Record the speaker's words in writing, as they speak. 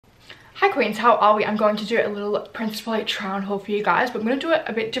Hi queens, how are we? I'm going to do a little Princess Polly try on haul for you guys, but I'm going to do it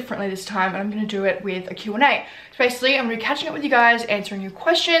a bit differently this time, and I'm going to do it with a Q&A. So basically, I'm going to be catching up with you guys, answering your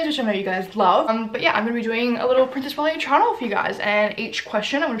questions, which I know you guys love. But yeah, I'm going to be doing a little Princess Polly try on haul for you guys, and each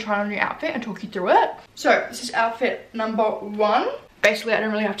question I'm going to try on a new outfit and talk you through it. So this is outfit number 1. Basically, I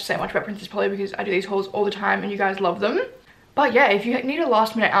don't really have to say much about Princess Polly because I do these hauls all the time and you guys love them. But yeah, if you need a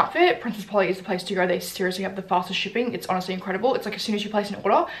last minute outfit, Princess Polly is the place to go. They seriously have the fastest shipping. It's honestly incredible. It's like as soon as you place an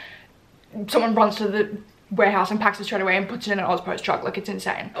order, someone runs to the warehouse and packs it straight away and puts it in an Ozpost truck. Like, it's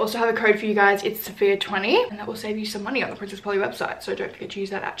insane. I also have a code for you guys. It's Sophia20, and that will save you some money on the Princess Polly website, so don't forget to use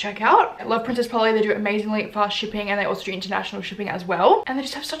that at checkout. I love Princess Polly. They do amazingly fast shipping, and they also do international shipping as well, and they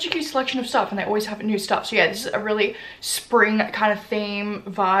just have such a cute selection of stuff, and they always have new stuff. So yeah, this is a really spring kind of theme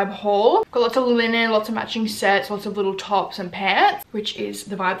vibe haul. Got lots of linen, lots of matching sets, lots of little tops and pants, which is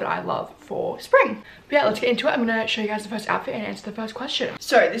the vibe that I love for spring. But yeah, let's get into it. I'm gonna show you guys the first outfit and answer the first question.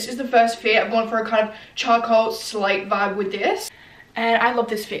 So this is the first fit. I've gone for a kind of charcoal slate vibe with this, and I love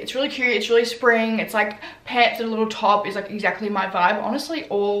this fit. It's really cute, it's really spring. It's like pants and a little top is like exactly my vibe, honestly,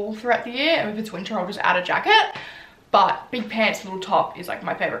 all throughout the year. And if it's winter, I'll just add a jacket, but big pants, little top is like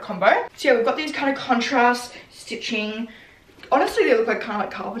my favorite combo. So yeah, we've got these kind of contrast stitching. Honestly, they look like kind of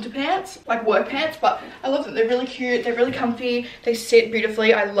like carpenter pants, like work pants, but I love them. They're really cute, they're really comfy, they sit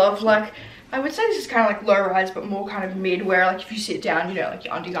beautifully. I love, like, I would say this is kind of like low rise, but more kind of mid, where like if you sit down, you know, like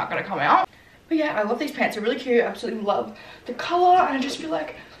your undies aren't gonna come out. But yeah, I love these pants. They're really cute. I absolutely love the color, and I just feel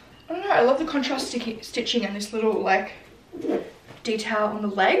like, I don't know, I love the contrast stitching and this little like detail on the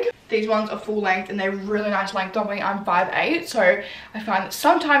leg. These ones are full length and they're really nice length on me. I'm 5'8", so I find that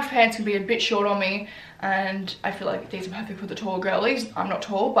sometimes pants can be a bit short on me, and I feel like these are perfect for the tall girlies. I'm not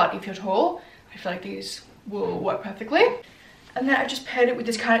tall, but if you're tall, I feel like these will work perfectly. And then I just paired it with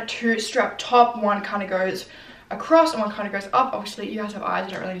this kind of 2-strap top. One kind of goes across and one kind of goes up. Obviously, you guys have eyes, I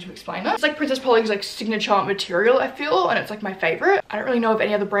don't really need to explain that. It's like Princess Polly's like signature material, I feel, and it's like my favorite. I don't really know of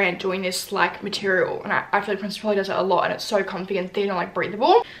any other brand doing this like material, and I feel like Princess Polly does it a lot, and it's so comfy and thin and like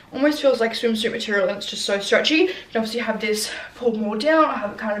breathable. Almost feels like swimsuit material, and it's just so stretchy. You can obviously have this pulled more down. I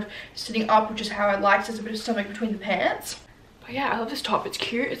have it kind of sitting up, which is how I like. There's a bit of stomach between the pants. But yeah, I love this top. It's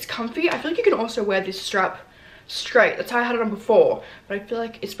cute, it's comfy. I feel like you can also wear this strap straight. That's how I had it on before, but I feel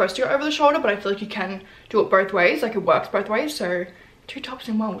like it's supposed to go over the shoulder, but I feel like you can do it both ways. Like, it works both ways, so 2 tops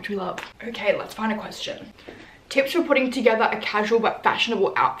in 1, which we love. Okay, let's find a question. Tips for putting together a casual but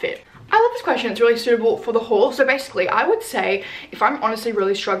fashionable outfit. I love this question. It's really suitable for the haul. So basically, I would say if I'm honestly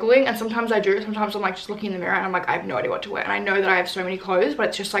really struggling, and sometimes I do, sometimes I'm like just looking in the mirror and I'm like, I have no idea what to wear, and I know that I have so many clothes, but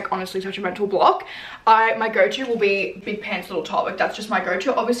it's just like honestly such a mental block. My go-to will be big pants, little top. Like, that's just my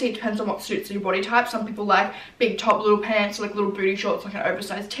go-to. Obviously, it depends on what suits your body type. Some people like big top, little pants, like little booty shorts, like an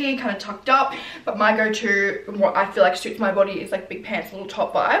oversized tee, kind of tucked up. But my go-to, what I feel like suits my body, is like big pants, little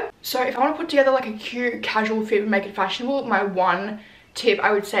top vibe. So if I want to put together like a cute casual fit and make it fashionable, my one tip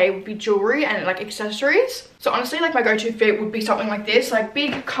I would say would be jewelry and like accessories. So honestly, like my go-to fit would be something like this, like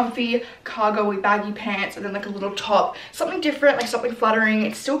big comfy cargo-y baggy pants, and then like a little top, something different, like something flattering.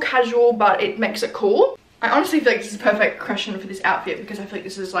 It's still casual, but it makes it cool. I honestly feel like this is a perfect question for this outfit, because I feel like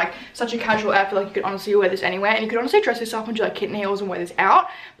this is like such a casual outfit. Like, you could honestly wear this anywhere, and you could honestly dress this up and do like kitten heels and wear this out,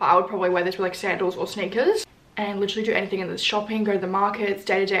 but I would probably wear this with like sandals or sneakers and literally do anything in the shopping, go to the markets,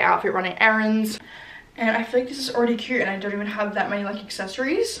 day-to-day outfit, running errands. And I feel like this is already cute, and I don't even have that many like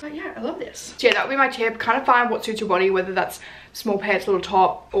accessories. But yeah, I love this. So yeah, that would be my tip. Kind of find what suits your body, whether that's small pants, little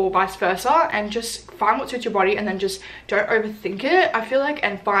top, or vice versa, and just find what suits your body, and then just don't overthink it, I feel like,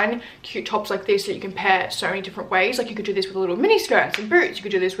 and find cute tops like this that you can pair so many different ways. Like, you could do this with a little mini skirt and some boots. You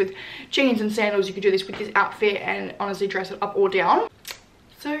could do this with jeans and sandals. You could do this with this outfit and honestly dress it up or down.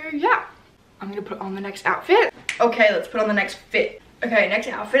 So yeah, I'm gonna put on the next outfit. Okay, let's put on the next fit. Okay, next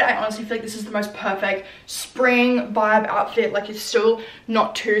outfit. I honestly feel like this is the most perfect spring vibe outfit. Like, it's still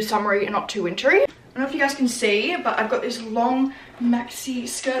not too summery and not too wintry. I don't know if you guys can see, but I've got this long maxi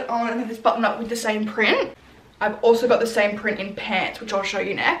skirt on, and then this button up with the same print. I've also got the same print in pants, which I'll show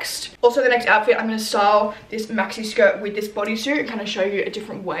you next. Also, the next outfit, I'm going to style this maxi skirt with this bodysuit and kind of show you a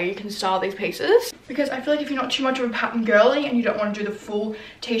different way you can style these pieces. Because I feel like if you're not too much of a pattern girly and you don't want to do the full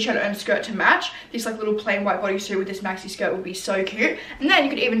t-shirt and skirt to match, this like little plain white bodysuit with this maxi skirt would be so cute. And then you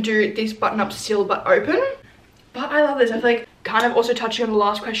could even do this button up still but open. But I love this. I feel like, kind of also touching on the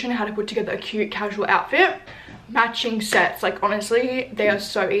last question, how to put together a cute casual outfit. Matching sets, like honestly, they are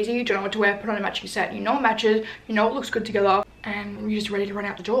so easy. You don't know what to wear, put on a matching set. You know what matches, you know what looks good together, and you're just ready to run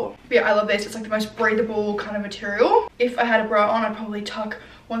out the door. But yeah, I love this. It's like the most breathable kind of material. If I had a bra on, I'd probably tuck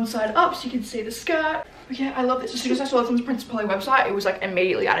one side up so you can see the skirt. But yeah, I love this. As soon as I saw this on the Princess Polly website, it was like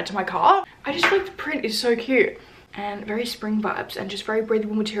immediately added to my cart. I just feel like the print is so cute. and very spring vibes and just very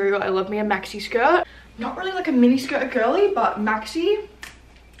breathable material. I love me a maxi skirt. Not really like a mini skirt girly, but maxi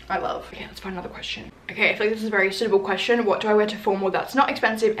I love. Okay, let's find another question. Okay, I feel like this is a very suitable question. What do I wear to formal that's not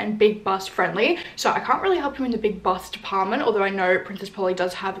expensive and big bust friendly? So I can't really help you in the big bust department, although I know Princess Polly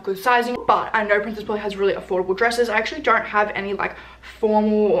does have a good sizing, but I know Princess Polly has really affordable dresses. I actually don't have any like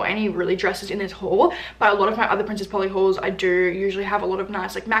formal or any really dresses in this haul, but a lot of my other Princess Polly hauls I do usually have a lot of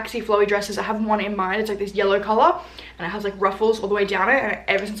nice like maxi flowy dresses. I have one in mind. It's like this yellow color and it has like ruffles all the way down it, and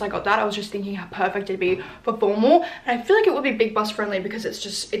ever since I got that I was just thinking how perfect it'd be for formal, and I feel like it would be big bust friendly because it's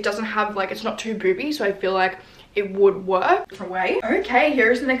just, it doesn't have like, it's not too booby, so I feel like it would work different way. Okay,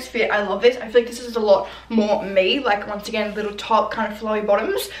 here's the next fit. I love this. I feel like this is a lot more me. Like, once again, little top, kind of flowy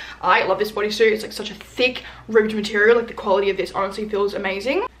bottoms. I love this bodysuit. It's like such a thick ribbed material. Like, the quality of this honestly feels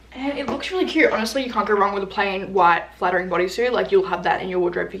amazing. And it looks really cute. Honestly, you can't go wrong with a plain white flattering bodysuit. Like, you'll have that in your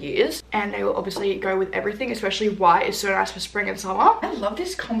wardrobe for years. And they will obviously go with everything, especially white is so nice for spring and summer. I love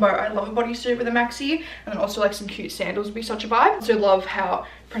this combo. I love a bodysuit with a maxi, and then also like some cute sandals would be such a vibe. Also love how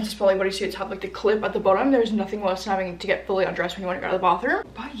Princess Polly bodysuits have like the clip at the bottom. There's nothing worse than having to get fully undressed when you want to go to the bathroom.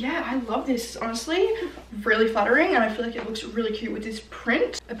 But yeah, I love this. Honestly, really flattering, and I feel like it looks really cute with this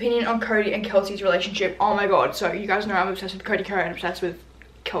print. Opinion on Cody and Kelsey's relationship. Oh my god. So you guys know I'm obsessed with Cody Co and obsessed with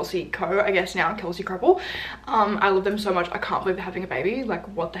Kelsey Co, I guess now, Kelsey couple. I love them so much. I can't believe they're having a baby. Like,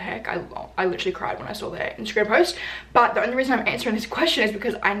 what the heck? I literally cried when I saw their Instagram post. But the only reason I'm answering this question is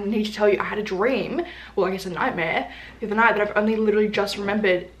because I need to tell you I had a dream, well, I guess a nightmare the other night that I've only literally just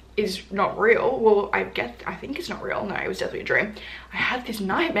remembered is not real. Well, I think it's not real. No, it was definitely a dream. I had this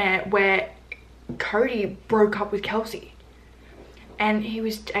nightmare where Cody broke up with Kelsey and he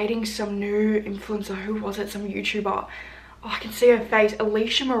was dating some new influencer. Who was it? Some YouTuber. Oh, I can see her face.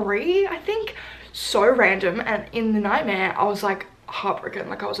 Alicia Marie, I think. So random. And in the nightmare, I was like heartbroken.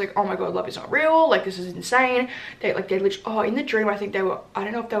 Like, I was like, oh my god, love is not real. Like, this is insane. They literally, oh, in the dream, I think they were, I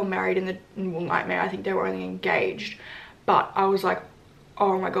don't know if they were married in the nightmare. I think they were only engaged. But I was like,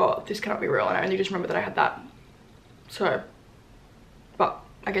 oh my god, this cannot be real. And I only just remember that I had that. So, but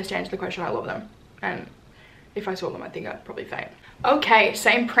I guess to answer the question, I love them. And if I saw them, I think I'd probably faint. Okay,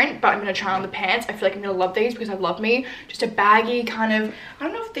 same print, but I'm gonna try on the pants. I feel like I'm gonna love these because I love me just a baggy kind of, I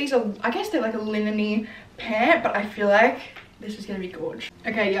don't know if these are, I guess they're like a linen-y pant, but I feel like this is gonna be gorgeous.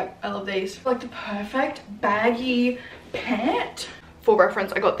 Okay, yep, I love these. Like the perfect baggy pant. For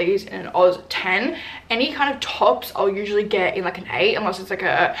reference, I got these in an Oz 10. Any kind of tops I'll usually get in like an 8, unless it's like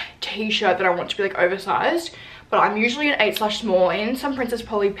a t-shirt that I want to be like oversized. But I'm usually an 8/small. In some Princess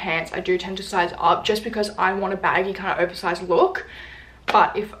Polly pants, I do tend to size up just because I want a baggy kind of oversized look.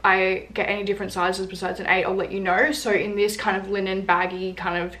 But if I get any different sizes besides an 8, I'll let you know. So in this kind of linen baggy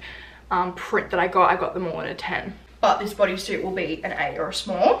kind of print that I got them all in a 10. But this bodysuit will be an 8 or a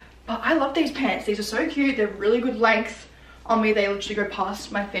small. But I love these pants. These are so cute. They're really good length on me. They literally go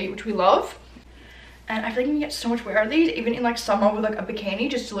past my feet, which we love. And I feel like you can get so much wear out of these, even in like summer with like a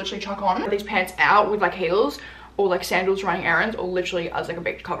bikini, just to literally chuck on these pants out with like heels or like sandals running errands, or literally as like a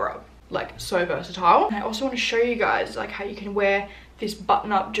beach cover up. Like, so versatile. And I also want to show you guys like how you can wear this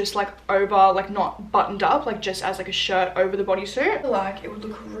button up just like over, like not buttoned up, like just as like a shirt over the bodysuit. I feel like it would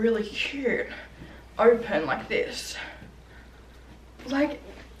look really cute open like this. Like,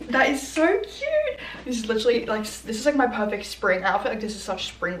 that is so cute. This is literally like, this is like my perfect spring outfit. Like, this is such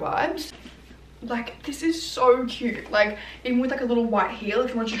spring vibes. Like, this is so cute. Like, even with like a little white heel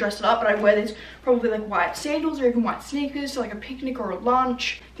if you want to dress it up. But I wear this probably like white sandals or even white sneakers to like a picnic or a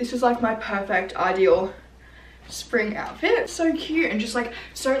lunch. This is like my perfect ideal spring outfit. So cute. And just like,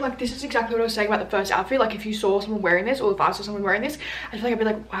 so like, this is exactly what I was saying about the first outfit. Like, if you saw someone wearing this, or if I saw someone wearing this, I feel like I'd be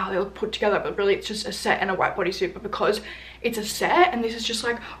like, wow, they look put together. But really, it's just a set and a white bodysuit. But because it's a set and this is just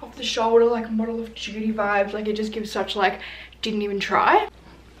like off the shoulder, like model of duty vibes, like it just gives such like didn't even try.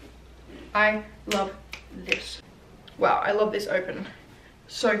 I love this. Wow, I love this open.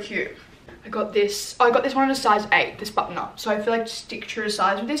 So cute. I got this one in a size 8, this button up. So I feel like stick true to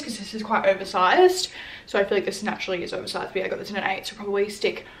size with this because this is quite oversized. So I feel like this naturally is oversized. But yeah, I got this in an 8, so probably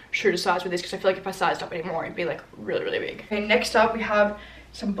stick true to size with this because I feel like if I sized up anymore, it'd be like really, really big. Okay, next up we have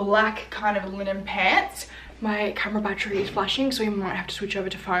some black kind of linen pants. My camera battery is flashing, so we might have to switch over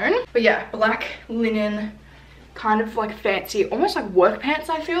to phone. But yeah, black linen, kind of like fancy, almost like work pants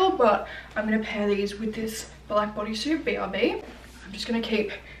I feel, but I'm gonna pair these with this black bodysuit, BRB. I'm just gonna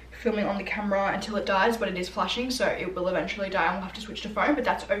keep filming on the camera until it dies, but it is flashing, so it will eventually die and we'll have to switch to phone, but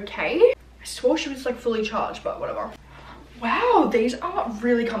that's okay. I swore she was like fully charged, but whatever. Wow, these are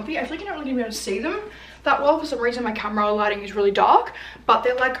really comfy. I feel like you're not really gonna be able to see them that well. For some reason my camera lighting is really dark, but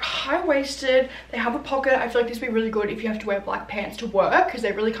they're like high-waisted. They have a pocket. I feel like this would be really good if you have to wear black pants to work, because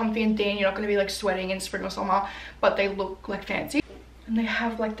they're really comfy and thin. You're not going to be like sweating in spring or summer, but they look like fancy. And they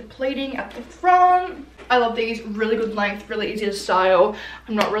have like the pleating at the front. I love these. Really good length, really easy to style.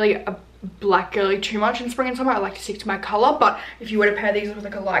 I'm not really a black girly too much in spring and summer. I like to stick to my color, but if you were to pair these with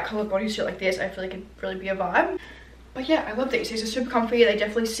like a light color bodysuit like this, I feel like it'd really be a vibe. But yeah, I love these. These are super comfy. They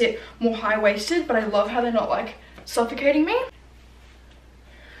definitely sit more high-waisted, but I love how they're not like suffocating me.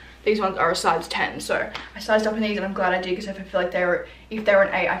 These ones are a size 10, so I sized up in these and I'm glad I did, because if I feel like if they were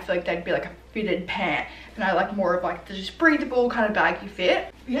an 8, I feel like they'd be like a fitted pant, and I like more of like the just breathable kind of baggy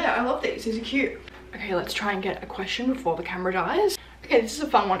fit. Yeah, I love these. These are cute. Okay, let's try and get a question before the camera dies. Okay, this is a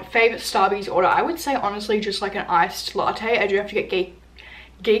fun one. Favorite Starbucks order? I would say honestly just like an iced latte. I do have to get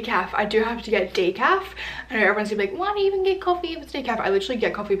decaf. I do have to get decaf. I know everyone's gonna be like, why do you even get coffee if it's decaf? I literally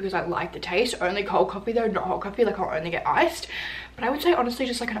get coffee because I like the taste. Only cold coffee though, not hot coffee. Like I'll only get iced. But I would say honestly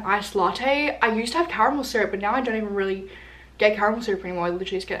just like an iced latte. I used to have caramel syrup, but now I don't even really get caramel syrup anymore. I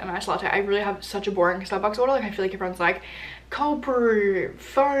literally just get an iced latte. I really have such a boring Starbucks order. Like I feel like everyone's like cold brew,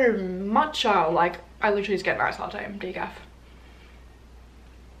 foam, matcha. Like I literally just get an iced latte and decaf.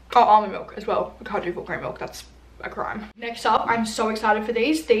 Oh, almond milk as well. I can't do full cream milk. That's a crime. Next up, I'm so excited for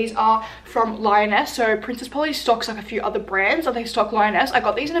these. These are from Lioness. So Princess Polly stocks like a few other brands, and they stock Lioness. I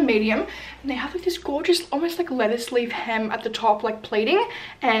got these in a medium, and they have like this gorgeous almost like lettuce sleeve hem at the top, like pleating,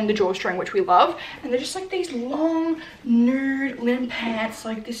 and the drawstring, which we love. And they're just like these long nude linen pants.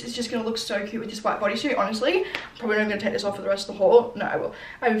 Like this is just gonna look so cute with this white bodysuit. Honestly, I'm probably not gonna take this off for the rest of the haul. No, I will.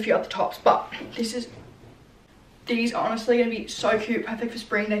 I have a few other tops, but these are honestly gonna be so cute, perfect for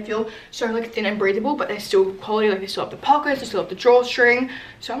spring. They feel so like thin and breathable, but they're still quality. Like they still have the pockets, they still have the drawstring.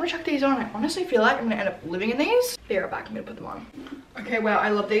 So I'm gonna chuck these on. I honestly feel like I'm gonna end up living in these. Be right back, I'm gonna put them on. Okay, wow, I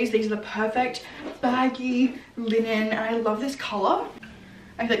love these. These are the perfect baggy linen, and I love this color.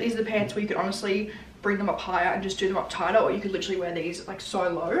 I feel like these are the pants where you could honestly bring them up higher and just do them up tighter, or you could literally wear these like so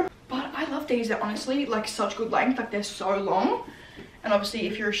low. But I love these. They're honestly like such good length. Like they're so long. And obviously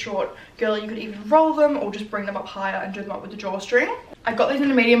if you're a short girl, you could even roll them or just bring them up higher and do them up with the drawstring. I got these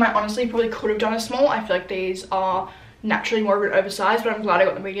in a medium. I honestly probably could have done a small. I feel like these are naturally more of an oversized, but I'm glad I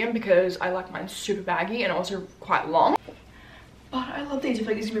got the medium because I like mine super baggy and also quite long. But I love these. I feel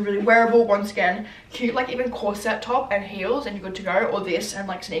like these are gonna be really wearable. Once again, cute, like even corset top and heels and you're good to go, or this and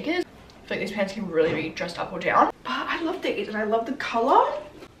like sneakers. I feel like these pants can really be dressed up or down. But I love these and I love the color.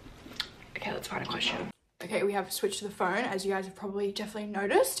 Okay, let's find a question. Okay, we have switched to the phone, as you guys have probably definitely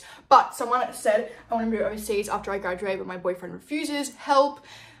noticed. But someone said, I want to move overseas after I graduate, but my boyfriend refuses. Help.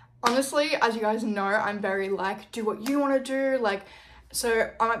 Honestly, as you guys know, I'm very like, do what you want to do. Like,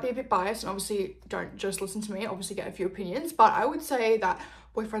 so I might be a bit biased, and obviously don't just listen to me, obviously get a few opinions. But I would say that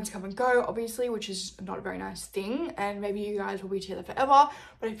boyfriends come and go, obviously, which is not a very nice thing. And maybe you guys will be together forever.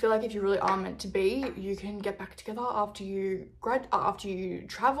 But I feel like if you really are meant to be, you can get back together after you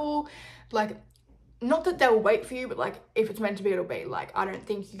travel. Like, not that they'll wait for you, but like if it's meant to be, it'll be. Like I don't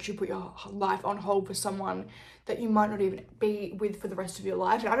think you should put your life on hold for someone that you might not even be with for the rest of your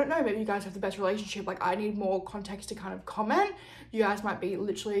life. And I don't know, maybe you guys have the best relationship. Like I need more context to kind of comment. You guys might be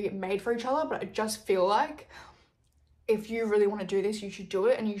literally made for each other, but I just feel like if you really want to do this, you should do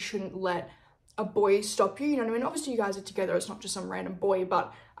it, and you shouldn't let a boy stop you. You know what I mean? Obviously you guys are together, it's not just some random boy,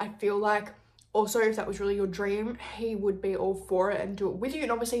 but I feel like also, if that was really your dream, he would be all for it and do it with you.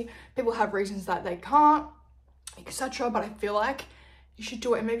 And obviously, people have reasons that they can't, etc. But I feel like you should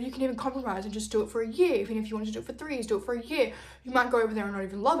do it. And maybe you can even compromise and just do it for a year. Even if you want to do it for 3 years, do it for a year. You might go over there and not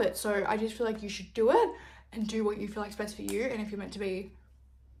even love it. So I just feel like you should do it and do what you feel like is best for you. And if you're meant to be,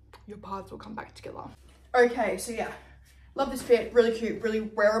 your paths will come back together. Okay, so yeah. Love this fit. Really cute, really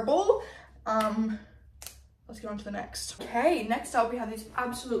wearable. Let's get on to the next. Okay, next up we have this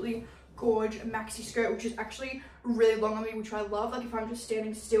absolutely gorgeous maxi skirt, which is actually really long on me, which I love. Like if I'm just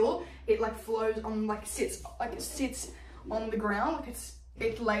standing still, it like flows on, like sits on the ground, like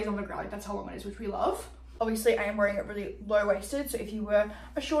it lays on the ground. Like that's how long it is, which we love. Obviously I am wearing it really low-waisted, so if you were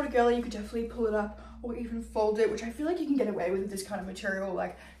a shorter girly, you could definitely pull it up or even fold it, which I feel like you can get away with this kind of material,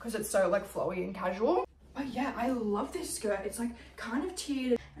 like because it's so like flowy and casual. But yeah, I love this skirt. It's like kind of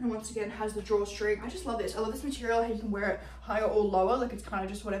tiered, and once again has the drawstring. I just love this. I love this material, how you can wear it higher or lower. Like it's kind of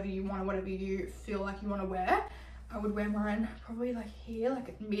just whatever you want and whatever you feel like you want to wear. I would wear mine probably like here,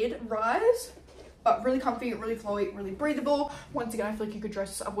 like mid-rise. But really comfy, really flowy, really breathable. Once again, I feel like you could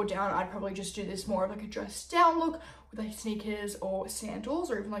dress this up or down. I'd probably just do this more of like a dress down look with like sneakers or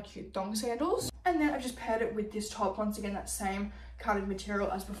sandals, or even like cute thong sandals. And then I just paired it with this top. Once again, that same kind of material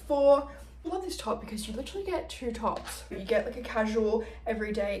as before. I love this top because you literally get two tops. You get like a casual,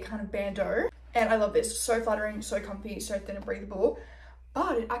 everyday kind of bandeau. And I love this. So flattering, so comfy, so thin and breathable.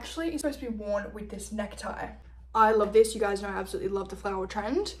 But it actually is supposed to be worn with this necktie. I love this. You guys know I absolutely love the flower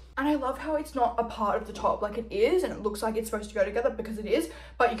trend. And I love how it's not a part of the top like it is, and it looks like it's supposed to go together because it is,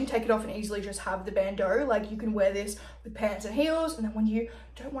 but you can take it off and easily just have the bandeau. Like you can wear this with pants and heels, and then when you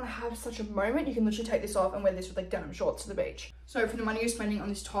don't want to have such a moment, you can literally take this off and wear this with like denim shorts to the beach. So for the money you're spending on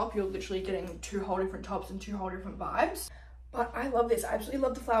this top, you're literally getting two whole different tops and two whole different vibes. But I love this. I absolutely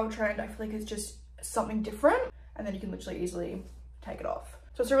love the flower trend. I feel like it's just something different, and then you can literally easily take it off.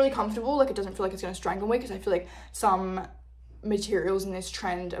 So it's really comfortable. Like it doesn't feel like it's going to strangle me, because I feel like some materials in this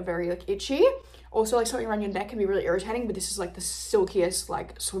trend are very like itchy. Also, like something around your neck can be really irritating, but this is like the silkiest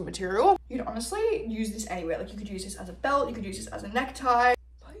like swim material. You can honestly use this anywhere. Like you could use this as a belt, you could use this as a necktie.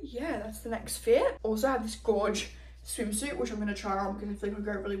 But yeah, that's the next fit. Also I have this gorge swimsuit, which I'm going to try on because I feel like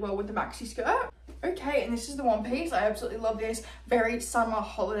it'll go really well with the maxi skirt. Okay, and this is the one piece. I absolutely love this. Very summer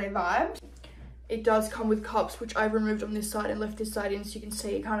holiday vibes. It does come with cups, which I've removed on this side and left this side in so you can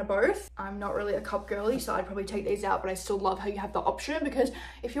see kind of both. I'm not really a cup girly, so I'd probably take these out, but I still love how you have the option, because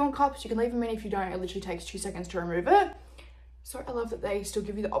if you want cups, you can leave them in. If you don't, it literally takes 2 seconds to remove it. So I love that they still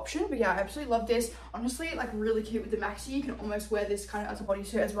give you the option. But yeah, I absolutely love this. Honestly, like really cute with the maxi. You can almost wear this kind of as a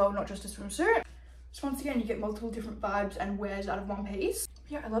bodysuit as well, not just a swimsuit. So once again, you get multiple different vibes and wears out of one piece.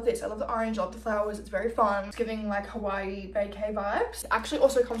 Yeah, I love this. I love the orange, I love the flowers. It's very fun. It's giving like Hawaii vacay vibes. It actually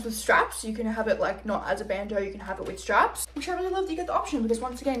also comes with straps. So you can have it like not as a bandeau, you can have it with straps, which I really love that you get the option, because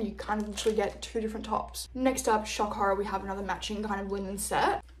once again, you kind of literally get 2 different tops. Next up, shock horror, we have another matching kind of linen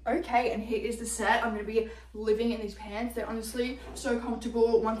set. Okay, and here is the set. I'm going to be living in these pants. They're honestly so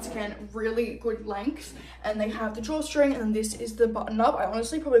comfortable. Once again, really good length, and they have the drawstring, and then this is the button up. I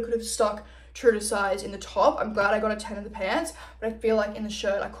honestly probably could have stuck true to size in the top. I'm glad I got a 10 in the pants, but I feel like in the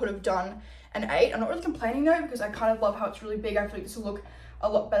shirt I could have done an 8. I'm not really complaining though, because I kind of love how it's really big. I feel like this will look a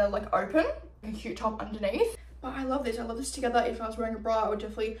lot better like open, a cute top underneath. But I love this. I love this together. If I was wearing a bra, I would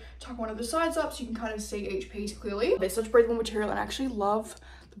definitely tuck one of the sides up so you can kind of see each piece clearly. They're such breathable material, and I actually love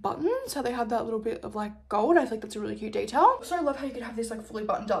the buttons, how they have that little bit of like gold. I feel like that's a really cute detail. Also, I love how you could have this like fully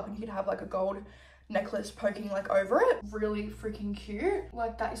buttoned up, and you could have like a gold necklace poking like over it. Really freaking cute.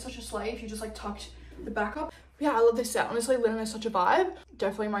 Like that is such a slay if you just like tucked the back up. Yeah, I love this set. Honestly, linen is such a vibe.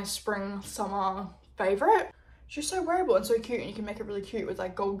 Definitely my spring summer favorite. It's just so wearable and so cute, and you can make it really cute with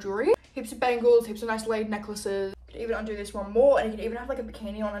like gold jewelry. Heaps of bangles, heaps of nice laid necklaces. You could even undo this one more, and you could even have like a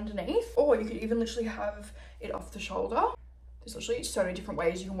bikini on underneath, or you could even literally have it off the shoulder. There's literally so many different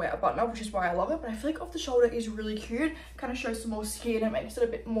ways you can wear a button up, which is why I love it. But I feel like off the shoulder is really cute. Kind of shows some more skin and makes it a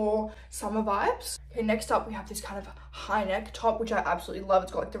bit more summer vibes. Okay, next up we have this kind of high neck top, which I absolutely love.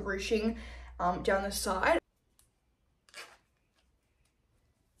 It's got like the ruching down the side.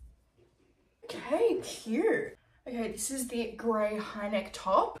 Okay, cute. Okay, this is the grey high neck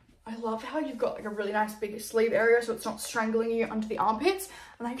top. I love how you've got like a really nice big sleeve area, so it's not strangling you under the armpits.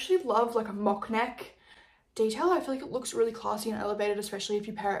 And I actually love like a mock neck detail. I feel like it looks really classy and elevated, especially if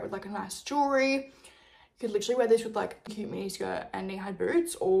you pair it with like a nice jewelry. You could literally wear this with like a cute mini skirt and knee-high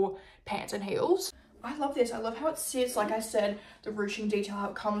boots, or pants and heels. I love this. I love how it sits. Like I said, the ruching detail, how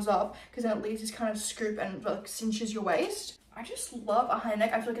it comes up, because then it leaves this kind of scoop and like cinches your waist. I just love a high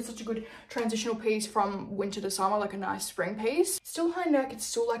neck. I feel like it's such a good transitional piece from winter to summer, like a nice spring piece. Still high neck, it's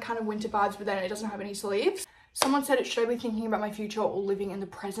still like kind of winter vibes, but then it doesn't have any sleeves. Someone said, should I be thinking about my future or living in the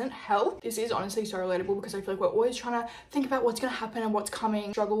present? Health. This is honestly so relatable, because I feel like we're always trying to think about what's going to happen and what's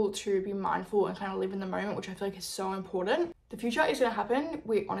coming. Struggle to be mindful and kind of live in the moment, which I feel like is so important. The future is going to happen.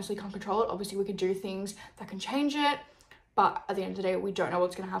 We honestly can't control it. Obviously, we could do things that can change it, but at the end of the day, we don't know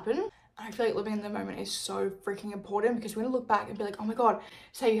what's going to happen. And I feel like living in the moment is so freaking important, because we're gonna look back and be like, oh my god,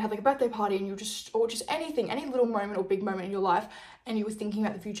 say you had like a birthday party and or just anything, any little moment or big moment in your life, and you were thinking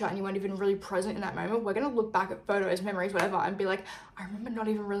about the future and you weren't even really present in that moment. We're gonna look back at photos, memories, whatever, and be like, I remember not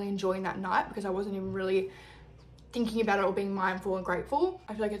even really enjoying that night because I wasn't even really thinking about it or being mindful and grateful.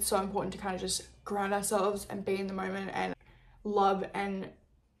 I feel like it's so important to kind of just ground ourselves and be in the moment and love and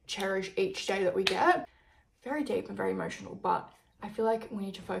cherish each day that we get. Very deep and very emotional, but I feel like we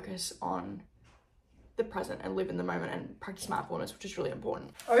need to focus on the present and live in the moment and practice mindfulness, which is really important.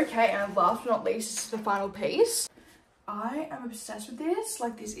 Okay, and last but not least, this is the final piece. I am obsessed with this.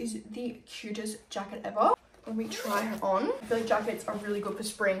 Like, this is the cutest jacket ever. Let me try her on. I feel like jackets are really good for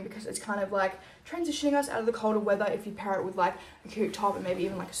spring, because it's kind of like transitioning us out of the colder weather if you pair it with like a cute top and maybe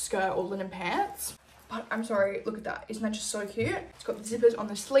even like a skirt or linen pants. But I'm sorry, look at that. Isn't that just so cute? It's got the zippers on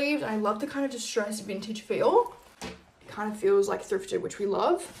the sleeves, and I love the kind of distressed vintage feel. Kind of feels like thrifted, which we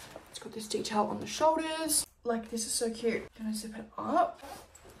love. It's got this detail on the shoulders. Like, this is so cute. Gonna zip it up.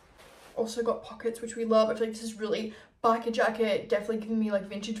 Also got pockets, which we love. I feel like this is really biker jacket, definitely giving me like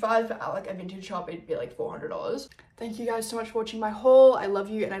vintage vibes, but at like a vintage shop it'd be like $400. Thank you guys so much for watching my haul. I love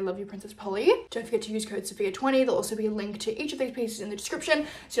you, and I love you, Princess Polly. Don't forget to use code Sophia20. There'll also be a link to each of these pieces in the description,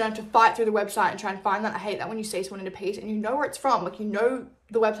 so you don't have to fight through the website and try and find that. I hate that when you see someone in a piece and you know where it's from, like you know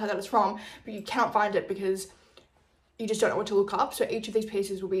the website that it's from, but you cannot find it because you just don't know what to look up. So each of these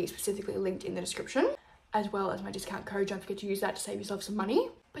pieces will be specifically linked in the description, as well as my discount code. Don't forget to use that to save yourself some money.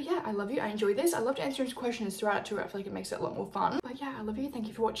 But yeah, I love you. I enjoy this. I loved answering questions throughout it too. I feel like it makes it a lot more fun. But yeah, I love you. Thank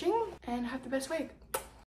you for watching, and have the best week.